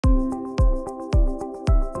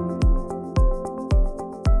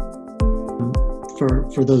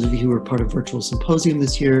for those of you who were part of Virtual Symposium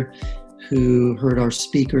this year, who heard our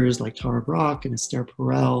speakers like Tara Brock and Esther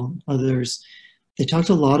Perel, others, they talked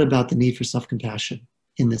a lot about the need for self-compassion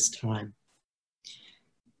in this time.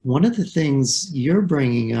 One of the things you're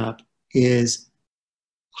bringing up is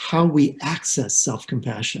how we access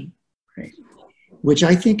self-compassion, right? Which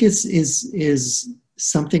I think is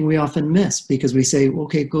something we often miss, because we say,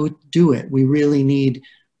 okay, go do it. We really need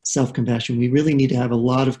self-compassion. We really need to have a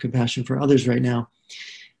lot of compassion for others right now.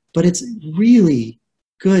 But it's really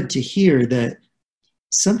good to hear that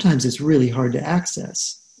sometimes it's really hard to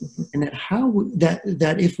access. And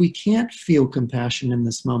that if we can't feel compassion in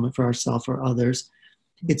this moment for ourselves or others,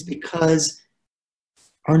 it's because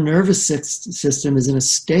our nervous system is in a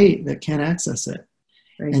state that can't access it.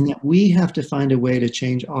 Right. And that we have to find a way to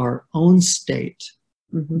change our own state,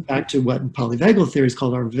 back to what in polyvagal theory is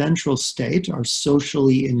called our ventral state, our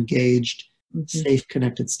socially engaged, safe,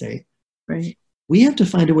 connected state. Right. We have to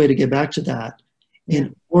find a way to get back to that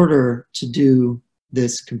in order to do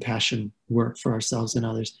this compassion work for ourselves and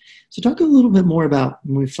others. So talk a little bit more about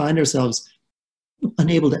when we find ourselves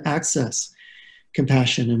unable to access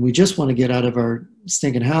compassion and we just want to get out of our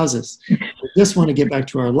stinking houses. We just want to get back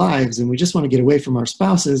to our lives, and we just want to get away from our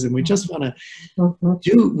spouses, and we just want to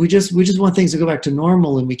we just want things to go back to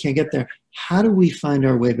normal, and we can't get there. How do we find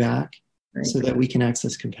our way back so that we can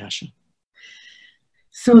access compassion?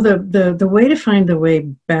 So the way to find the way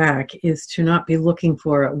back is to not be looking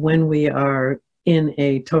for it when we are in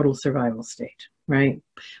a total survival state, right?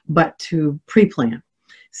 But to pre-plan.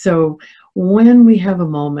 So when we have a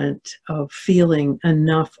moment of feeling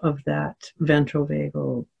enough of that ventral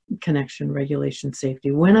vagal connection, regulation,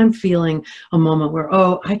 safety, when I'm feeling a moment where,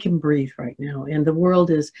 oh, I can breathe right now and the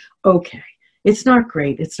world is okay. It's not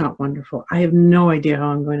great. It's not wonderful. I have no idea how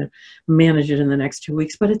I'm going to manage it in the next 2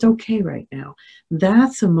 weeks, but it's okay right now.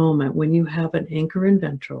 That's a moment when you have an anchor in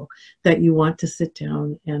ventral that you want to sit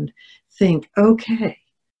down and think, okay,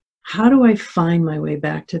 how do I find my way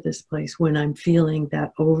back to this place when I'm feeling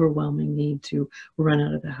that overwhelming need to run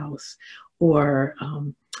out of the house or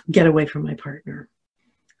get away from my partner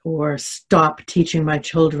or stop teaching my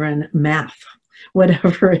children math,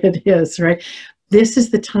 whatever it is, right? This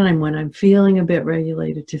is the time when I'm feeling a bit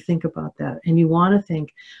regulated to think about that. And you want to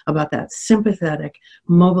think about that sympathetic,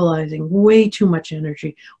 mobilizing way too much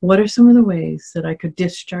energy. What are some of the ways that I could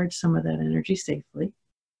discharge some of that energy safely?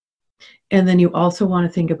 And then you also want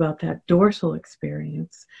to think about that dorsal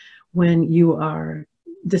experience when you are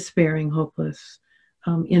despairing, hopeless,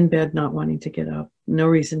 in bed, not wanting to get up, no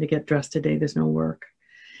reason to get dressed today, there's no work.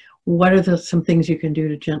 What are some things you can do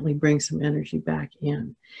to gently bring some energy back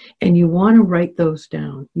in? And you want to write those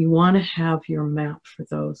down. You want to have your map for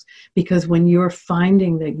those, because when you're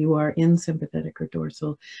finding that you are in sympathetic or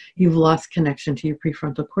dorsal, you've lost connection to your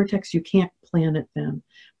prefrontal cortex. You can't plan it then,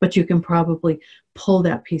 but you can probably pull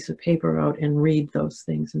that piece of paper out and read those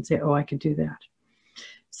things and say, oh, I could do that.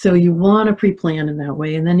 So you want to pre-plan in that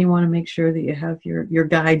way, and then you want to make sure that you have your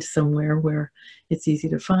guide somewhere where it's easy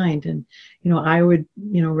to find. And, I would,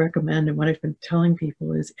 recommend, and what I've been telling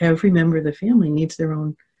people is every member of the family needs their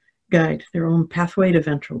own guide, their own pathway to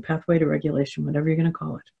ventral, pathway to regulation, whatever you're going to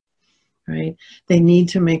call it, right? They need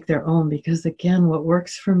to make their own, because again, what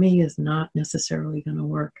works for me is not necessarily going to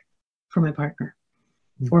work for my partner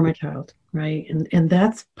or my child, right? And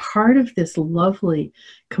that's part of this lovely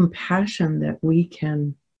compassion that we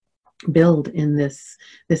can build in this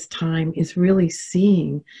time, is really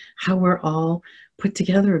seeing how we're all put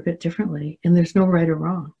together a bit differently, and there's no right or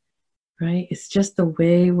wrong, right? It's just the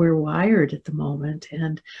way we're wired at the moment.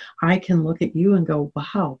 And I can look at you and go,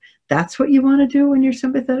 wow, that's what you want to do when you're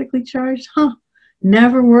sympathetically charged?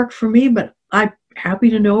 Never worked for me, but I'm happy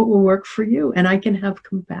to know it will work for you, and I can have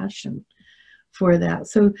compassion for that.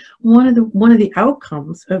 So one of the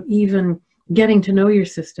outcomes of even getting to know your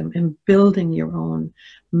system and building your own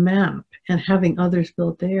map and having others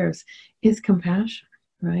build theirs is compassion,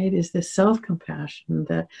 right? Is this self-compassion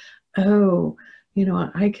that, oh,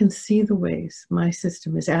 I can see the ways my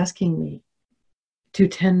system is asking me to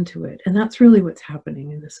tend to it. And that's really what's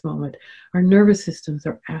happening in this moment. Our nervous systems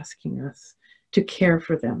are asking us to care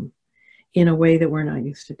for them in a way that we're not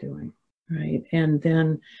used to doing, right? And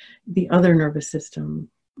then the other nervous system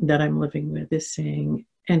that I'm living with is saying,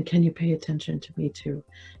 and can you pay attention to me too?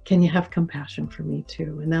 Can you have compassion for me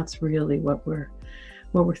too? And that's really what we're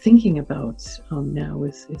thinking about now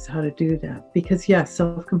is how to do that. Because yes,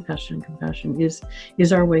 self-compassion, compassion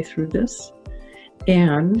is our way through this.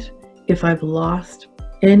 And if I've lost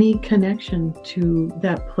any connection to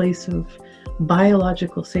that place of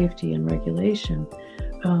biological safety and regulation,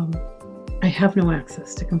 I have no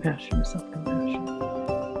access to compassion or self-compassion.